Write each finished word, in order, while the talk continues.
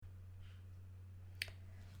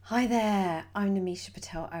Hi there, I'm Namisha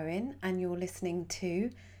Patel Owen, and you're listening to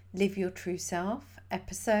Live Your True Self,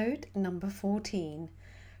 episode number 14,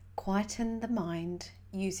 Quieten the Mind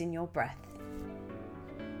Using Your Breath.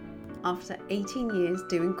 After 18 years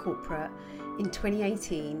doing corporate, in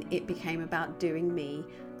 2018 it became about doing me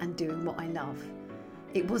and doing what I love.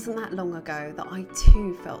 It wasn't that long ago that I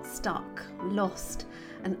too felt stuck, lost,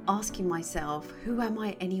 and asking myself, who am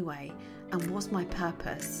I anyway, and what's my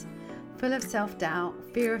purpose? Full of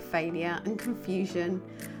self-doubt, fear of failure and confusion.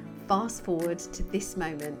 Fast forward to this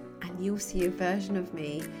moment and you'll see a version of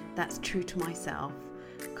me that's true to myself.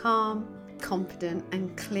 Calm, confident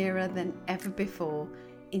and clearer than ever before,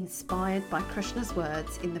 inspired by Krishna's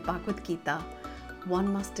words in the Bhagavad Gita,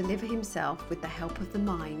 one must deliver himself with the help of the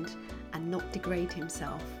mind and not degrade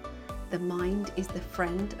himself. The mind is the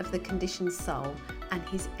friend of the conditioned soul and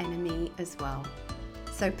his enemy as well.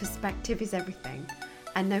 So perspective is everything.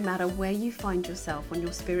 And no matter where you find yourself on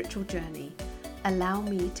your spiritual journey, allow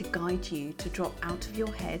me to guide you to drop out of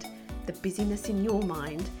your head the busyness in your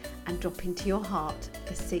mind and drop into your heart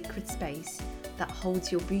the sacred space that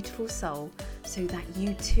holds your beautiful soul, so that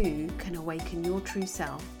you too can awaken your true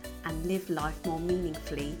self and live life more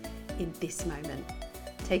meaningfully in this moment.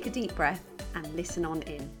 Take a deep breath and listen on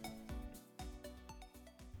in.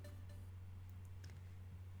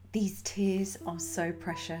 These tears are so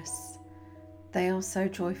precious. They are so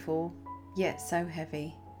joyful, yet so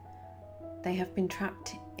heavy. They have been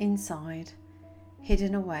trapped inside,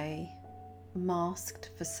 hidden away,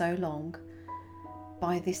 masked for so long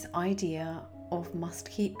by this idea of must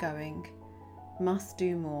keep going, must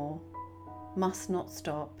do more, must not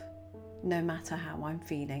stop, no matter how I'm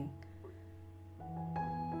feeling.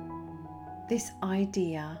 This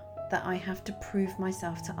idea that I have to prove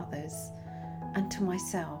myself to others and to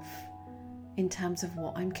myself in terms of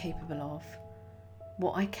what I'm capable of,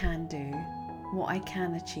 what I can do, what I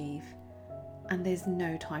can achieve, and there's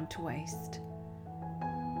no time to waste.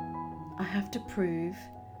 I have to prove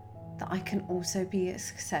that I can also be a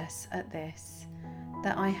success at this,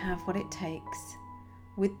 that I have what it takes,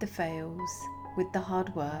 with the fails, with the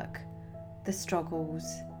hard work, the struggles,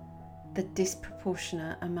 the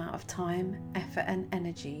disproportionate amount of time, effort and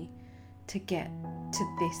energy to get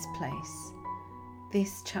to this place,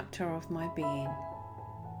 this chapter of my being,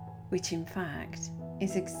 which in fact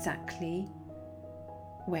is exactly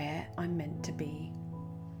where I'm meant to be.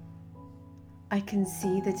 I can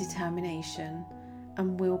see the determination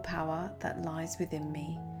and willpower that lies within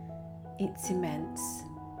me. It's immense.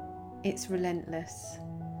 It's relentless.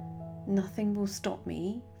 Nothing will stop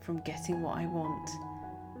me from getting what I want,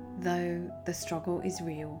 though the struggle is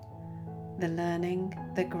real. The learning,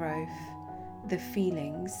 the growth, the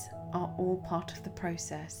feelings are all part of the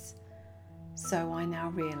process. So I now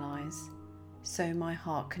realise, so my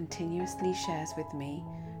heart continuously shares with me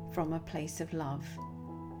from a place of love.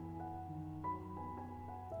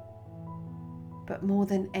 But more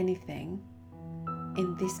than anything,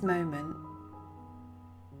 in this moment,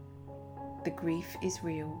 the grief is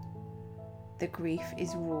real, the grief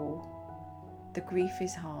is raw, the grief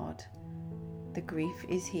is hard, the grief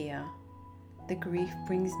is here, the grief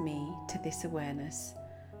brings me to this awareness,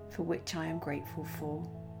 for which I am grateful for.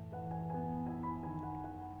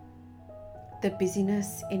 The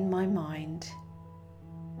busyness in my mind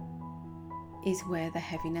is where the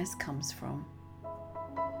heaviness comes from.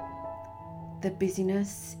 The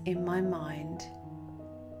busyness in my mind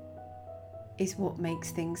is what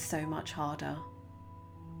makes things so much harder.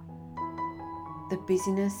 The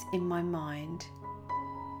busyness in my mind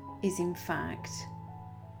is in fact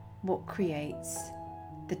what creates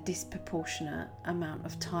the disproportionate amount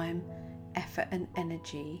of time, effort and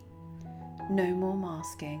energy. No more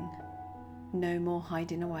masking. No more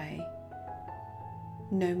hiding away,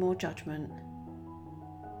 no more judgment,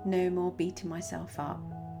 no more beating myself up,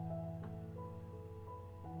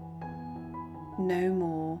 no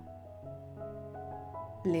more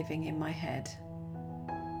living in my head.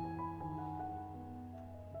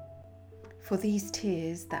 For these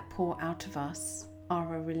tears that pour out of us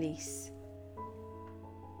are a release.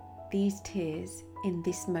 These tears in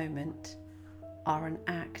this moment are an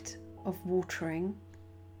act of watering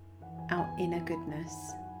our inner goodness,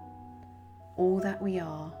 all that we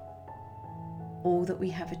are, all that we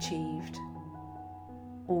have achieved,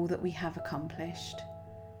 all that we have accomplished,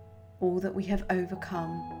 all that we have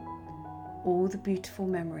overcome, all the beautiful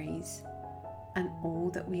memories, and all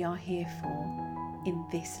that we are here for in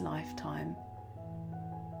this lifetime,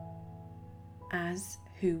 as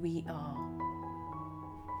who we are.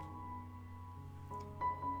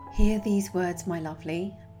 Hear these words, my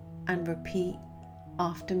lovely, and repeat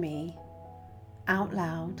after me, out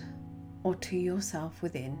loud, or to yourself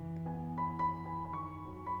within.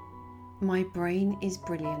 My brain is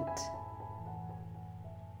brilliant.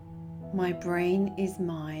 My brain is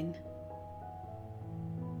mine.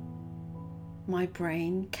 My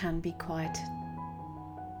brain can be quieted.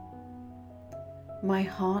 My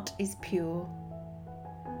heart is pure.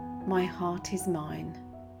 My heart is mine.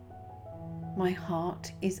 My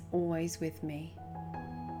heart is always with me.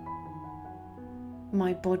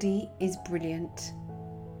 My body is brilliant.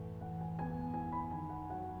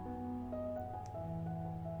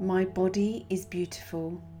 My body is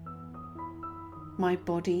beautiful. My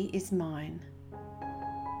body is mine.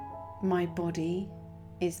 My body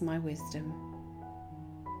is my wisdom.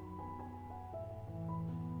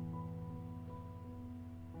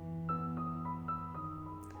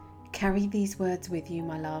 Carry these words with you,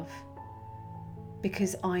 my love,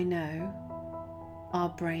 because I know our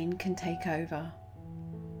brain can take over.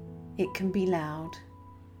 It can be loud.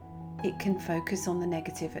 It can focus on the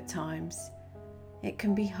negative at times. It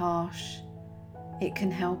can be harsh. It can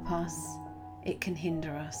help us. It can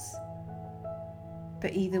hinder us.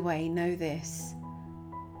 But either way, know this: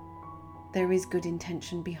 there is good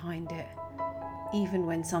intention behind it, even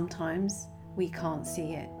when sometimes we can't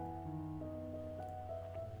see it.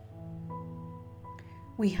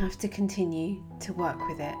 We have to continue to work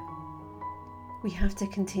with it. We have to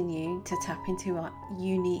continue to tap into our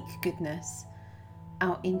unique goodness,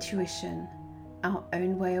 our intuition, our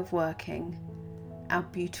own way of working, our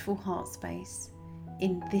beautiful heart space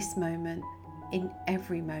in this moment, in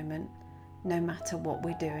every moment, no matter what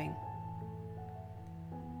we're doing.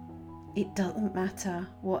 It doesn't matter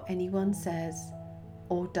what anyone says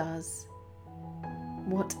or does.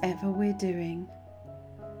 Whatever we're doing,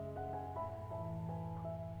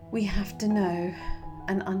 we have to know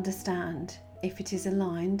and understand if it is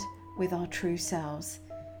aligned with our true selves.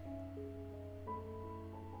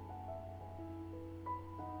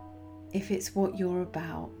 If it's what you're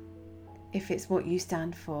about, if it's what you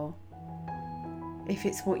stand for, if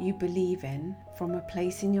it's what you believe in from a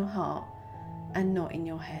place in your heart and not in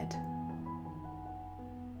your head.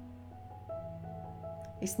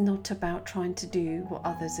 It's not about trying to do what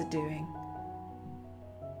others are doing.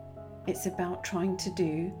 It's about trying to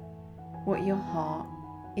do what your heart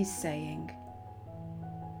is saying.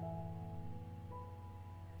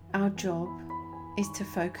 Our job is to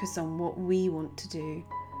focus on what we want to do,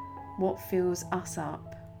 what fills us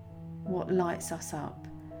up, what lights us up.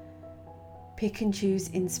 Pick and choose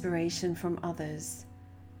inspiration from others,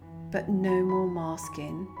 but no more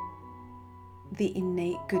masking the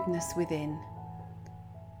innate goodness within.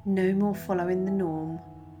 No more following the norm.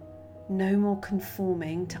 No more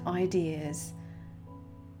conforming to ideas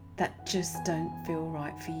that just don't feel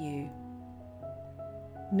right for you.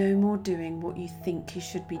 No more doing what you think you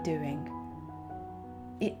should be doing.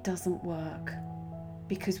 It doesn't work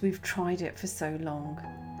because we've tried it for so long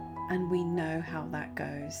and we know how that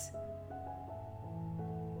goes.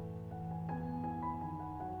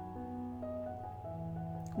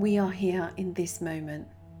 We are here in this moment,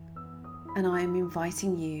 and I am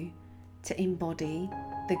inviting you to embody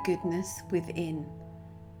the goodness within.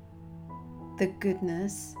 The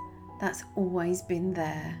goodness that's always been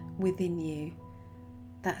there within you,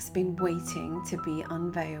 that's been waiting to be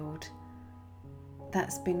unveiled,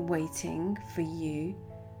 that's been waiting for you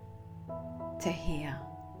to hear.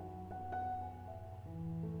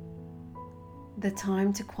 The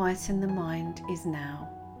time to quieten the mind is now.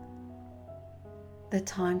 The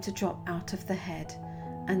time to drop out of the head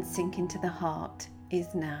and sink into the heart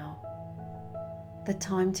is now. The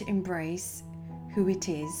time to embrace who it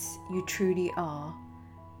is you truly are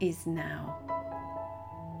is now.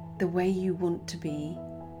 The way you want to be,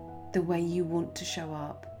 the way you want to show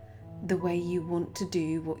up, the way you want to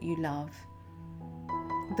do what you love,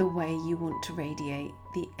 the way you want to radiate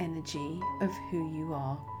the energy of who you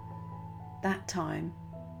are. That time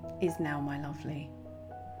is now, my lovely.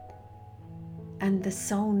 And the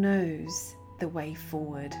soul knows the way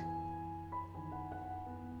forward.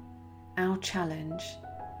 Our challenge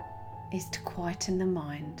is to quieten the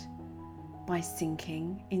mind by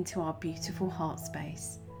sinking into our beautiful heart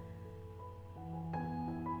space.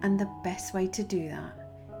 And the best way to do that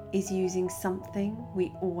is using something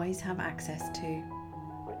we always have access to,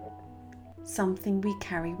 something we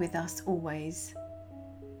carry with us always,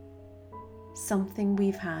 something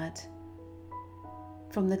we've had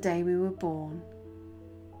from the day we were born,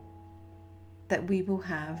 that we will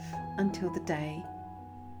have until the day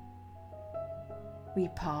we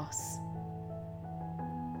pass.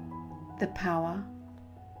 The power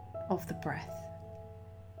of the breath.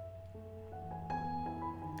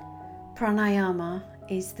 Pranayama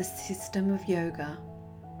is the system of yoga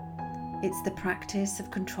It's the practice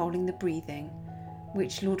of controlling the breathing,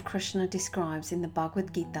 which Lord Krishna describes in the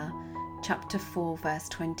Bhagavad Gita, chapter 4, verse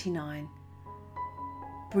 29.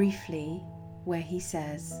 Briefly, where he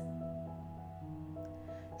says,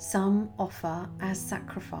 "Some offer as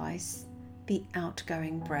sacrifice the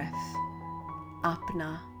outgoing breath,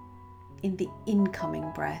 apna, in the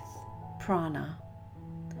incoming breath, prana,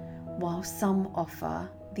 while some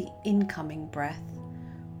offer the incoming breath,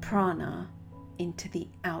 prana, into the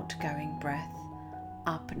outgoing breath,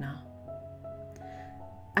 apna.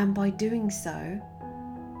 And by doing so,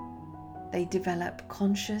 they develop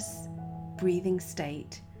conscious breathing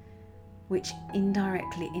state, which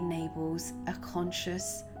indirectly enables a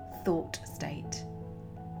conscious thought state.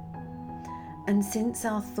 And since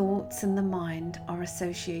our thoughts and the mind are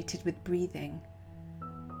associated with breathing,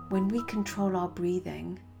 when we control our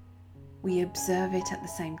breathing, we observe it at the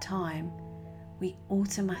same time, we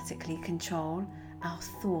automatically control our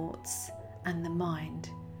thoughts and the mind,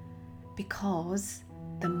 because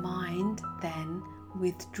the mind then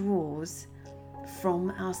withdraws from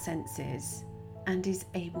our senses and is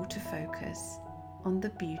able to focus on the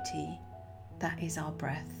beauty that is our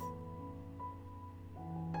breath.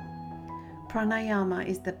 Pranayama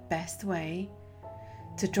is the best way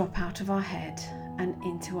to drop out of our head and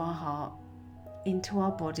into our heart, into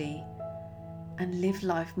our body, and live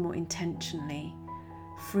life more intentionally,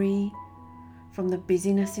 free from the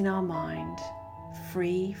busyness in our mind,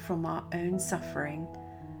 free from our own suffering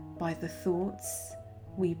by the thoughts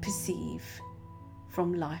we perceive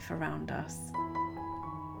from life around us.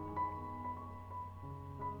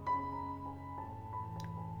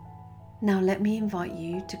 Now let me invite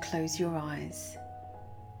you to close your eyes,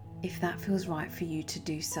 if that feels right for you to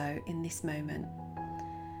do so in this moment,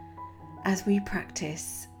 as we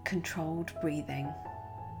practice controlled breathing.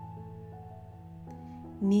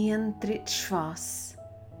 Niyantrit Shvas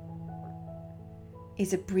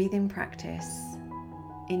is a breathing practice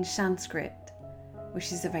in Sanskrit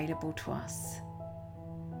which is available to us.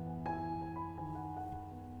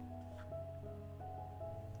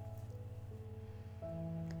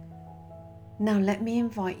 Now let me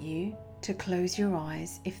invite you to close your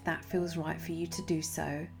eyes if that feels right for you to do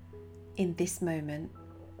so in this moment,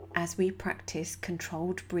 as we practice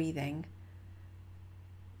controlled breathing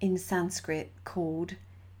in Sanskrit called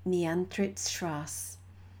Niyantrit Shvas,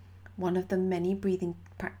 one of the many breathing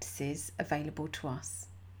practices available to us.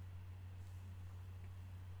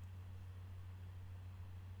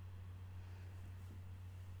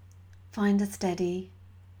 Find a steady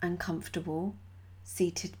and comfortable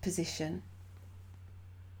seated position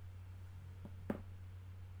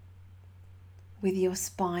with your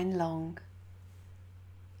spine long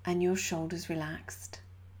and your shoulders relaxed.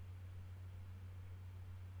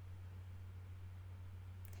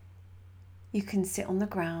 You can sit on the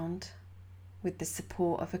ground with the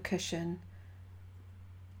support of a cushion,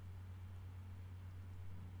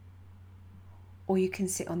 or you can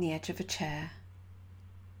sit on the edge of a chair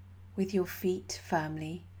with your feet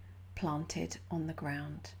firmly planted on the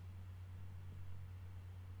ground.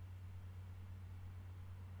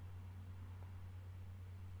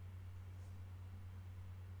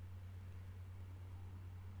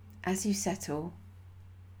 As you settle,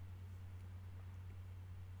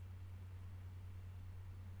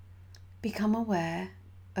 become aware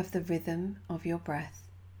of the rhythm of your breath.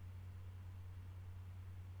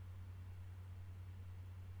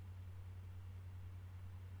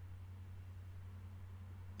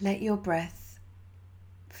 Let your breath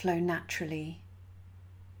flow naturally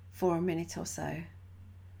for a minute or so,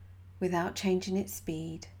 without changing its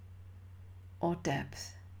speed or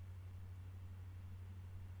depth.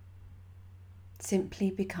 Simply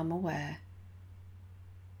become aware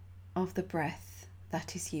of the breath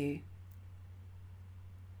that is you.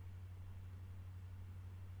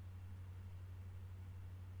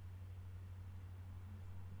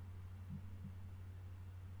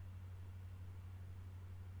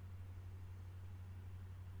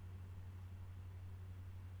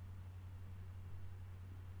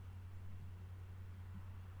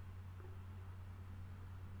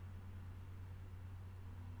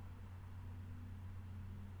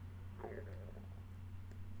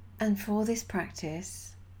 And for this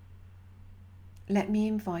practice, let me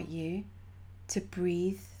invite you to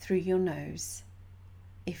breathe through your nose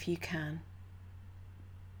if you can.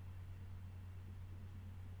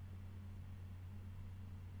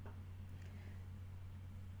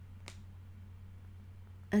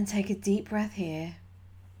 And take a deep breath here.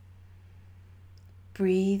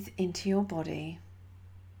 Breathe into your body.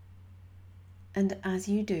 And as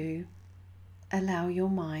you do, allow your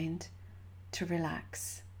mind to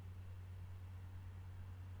relax.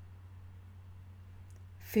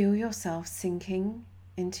 Feel yourself sinking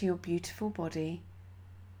into your beautiful body.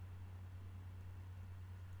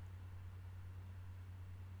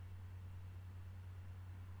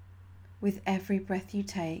 With every breath you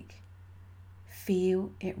take,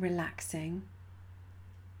 feel it relaxing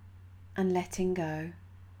and letting go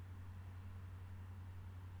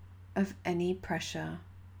of any pressure,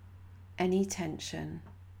 any tension,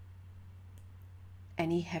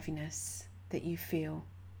 any heaviness that you feel.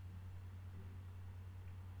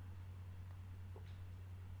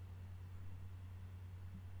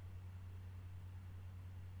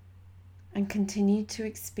 And continue to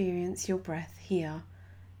experience your breath here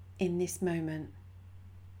in this moment.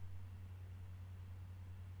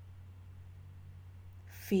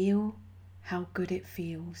 Feel how good it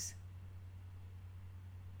feels.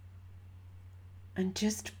 And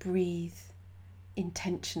just breathe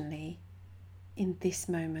intentionally in this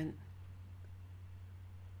moment.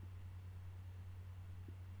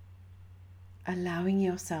 Allowing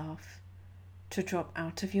yourself to drop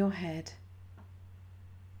out of your head,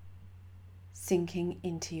 sinking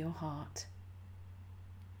into your heart.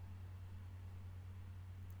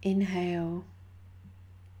 Inhale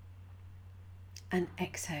and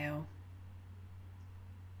exhale.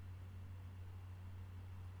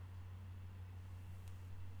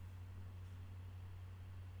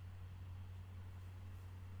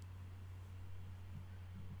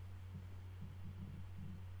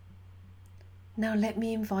 Now let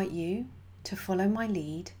me invite you to follow my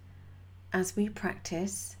lead as we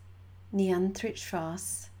practice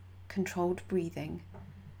Niyantrishvas, controlled breathing,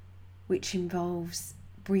 which involves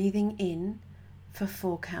breathing in for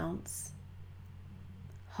 4 counts,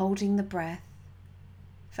 holding the breath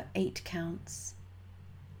for 8 counts,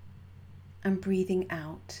 and breathing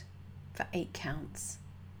out for 8 counts.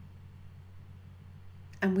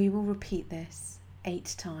 And we will repeat this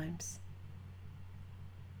 8 times.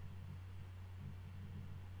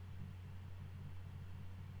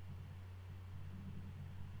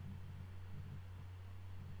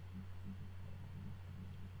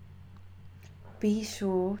 Be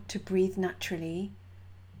sure to breathe naturally,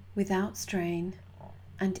 without strain,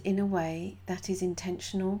 and in a way that is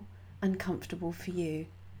intentional and comfortable for you.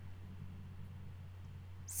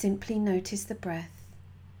 Simply notice the breath,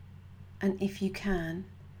 and if you can,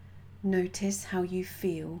 notice how you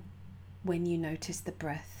feel when you notice the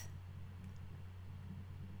breath.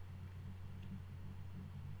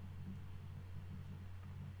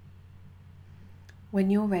 When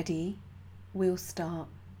you're ready, we'll start.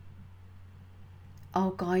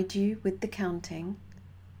 I'll guide you with the counting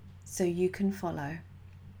so you can follow.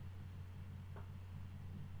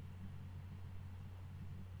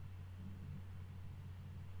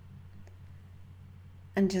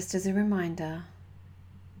 And just as a reminder,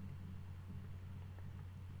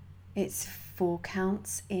 it's 4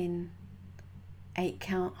 counts in, 8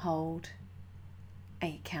 count hold,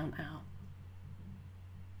 8 count out.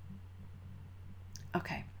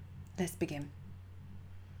 Okay, let's begin.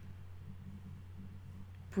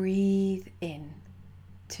 Breathe in,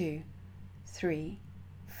 2, 3,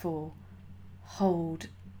 4. Hold,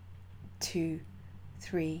 2,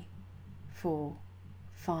 3, 4,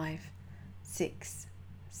 5, 6,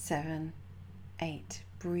 7, 8.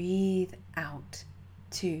 Breathe out,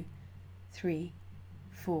 2, 3,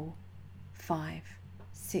 4, 5,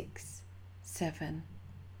 6, 7,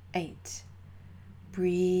 8.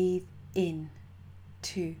 Breathe in,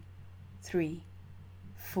 2, 3,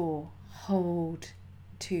 4. Hold,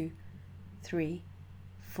 2, 3,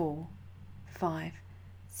 4, 5,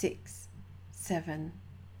 6, 7,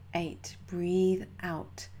 8. Breathe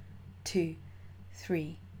out, 2,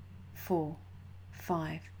 3, 4,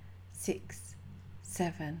 5, 6,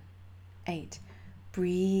 7, 8.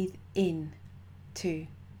 Breathe in, 2,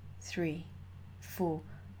 3, 4.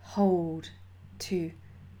 Hold, 2,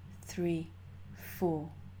 3, 4,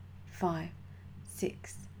 5,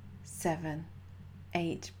 6, 7,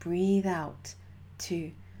 8. Breathe out,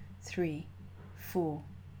 2, 3, 4,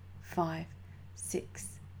 5,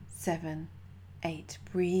 6, 7, 8.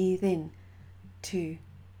 Breathe in, 2,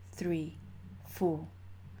 3, 4.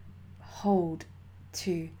 Hold,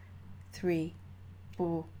 2, 3,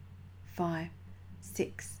 4, 5,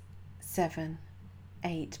 6, 7,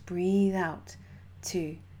 8. Breathe out,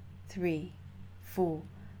 2, 3, 4,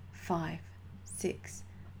 5, 6,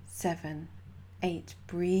 7, 8.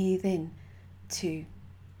 Breathe in, 2,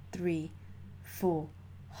 3, 4.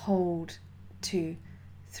 Hold, 2,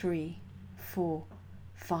 3, 4,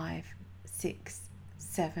 5, 6,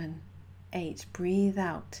 7, 8. Breathe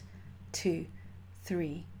out, 2,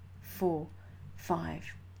 3, 4, 5,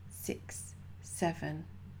 6, 7,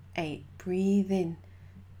 8. Breathe in,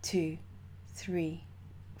 2, 3,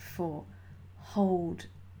 4. Hold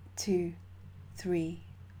 2, 3,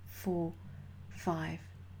 4, 5,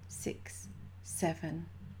 6, 7,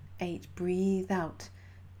 8. Breathe out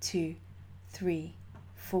 2, 3,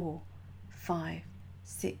 4, 5,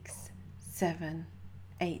 6, 7,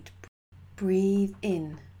 8. Breathe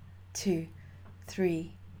in 2,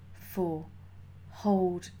 3, 4.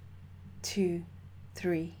 Hold 2,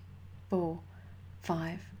 3, 4,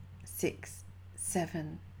 5, 6,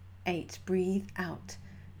 7, 8. Breathe out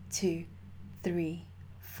 2, 3,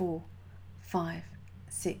 4, 5,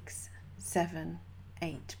 6, 7,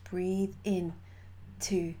 8. Breathe in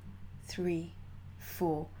 2, 3,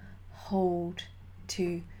 4. Hold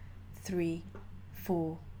 2, 3,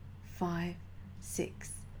 4, 5,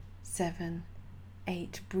 6, 7,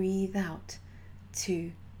 8. Breathe out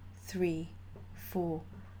 2, 3, 4,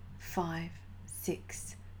 5,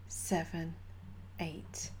 6, 7,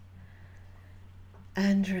 8.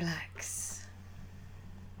 And relax.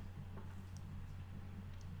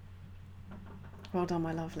 Well done,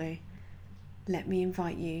 my lovely. Let me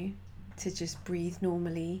invite you to just breathe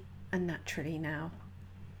normally and naturally now.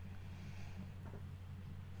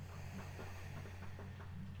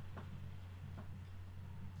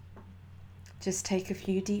 Just take a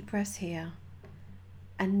few deep breaths here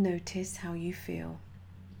and notice how you feel.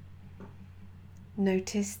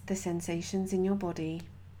 Notice the sensations in your body.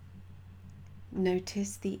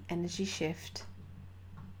 Notice the energy shift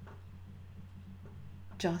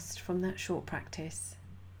just from that short practice.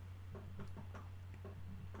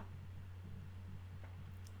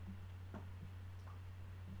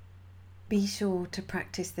 Be sure to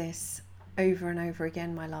practice this over and over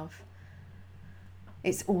again, my love.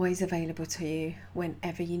 It's always available to you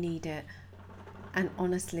whenever you need it. And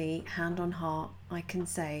honestly, hand on heart, I can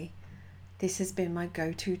say this has been my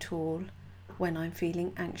go-to tool when I'm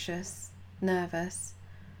feeling anxious, nervous,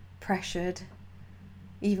 pressured,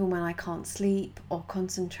 even when I can't sleep or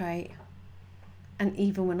concentrate. And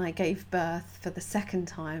even when I gave birth for the second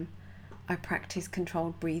time, I practiced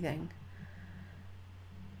controlled breathing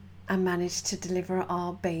and managed to deliver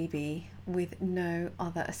our baby with no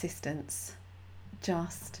other assistance,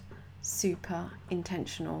 just super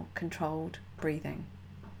intentional controlled breathing.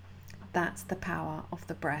 That's the power of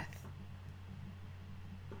the breath.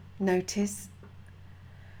 Notice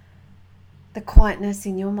the quietness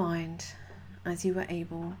in your mind as you were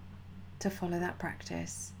able to follow that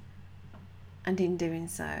practice, and in doing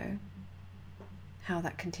so, how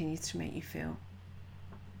that continues to make you feel.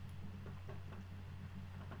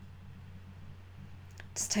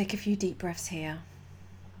 Just take a few deep breaths here.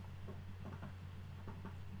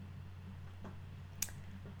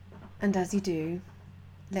 And as you do,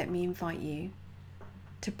 let me invite you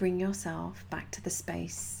to bring yourself back to the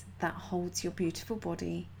space that holds your beautiful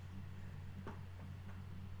body.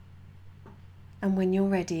 And when you're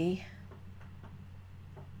ready,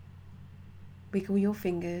 wiggle your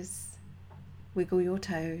fingers, wiggle your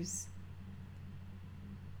toes,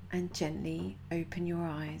 and gently open your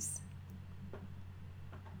eyes.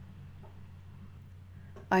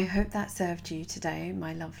 I hope that served you today,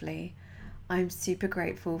 my lovely. I'm super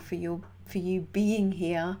grateful for you being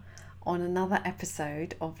here on another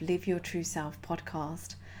episode of Live Your True Self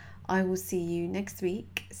podcast. I will see you next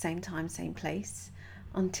week, same time, same place.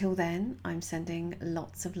 Until then, I'm sending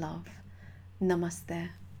lots of love. Namaste.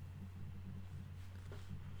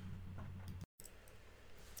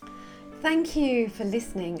 Thank you for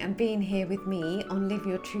listening and being here with me on Live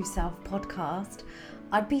Your True Self podcast.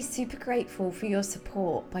 I'd be super grateful for your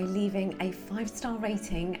support by leaving a 5-star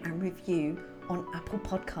rating and review on Apple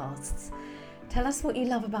Podcasts. Tell us what you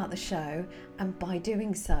love about the show, and by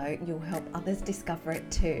doing so, you'll help others discover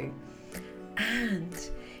it too. And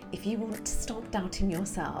if you want to stop doubting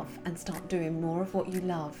yourself and start doing more of what you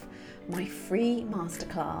love, my free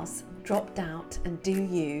masterclass, Drop Doubt and Do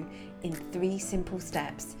You in 3 simple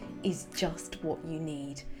steps, is just what you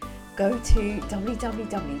need. Go to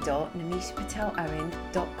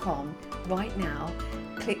www.namishapatelowen.com right now,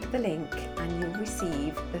 click the link, and you'll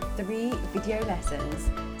receive the 3 video lessons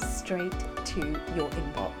straight to your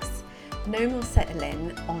inbox. No more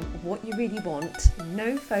settling on what you really want,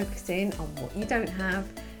 no focusing on what you don't have,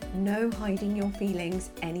 no hiding your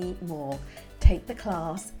feelings anymore. Take the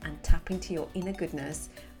class and tap into your inner goodness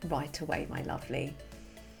right away, my lovely.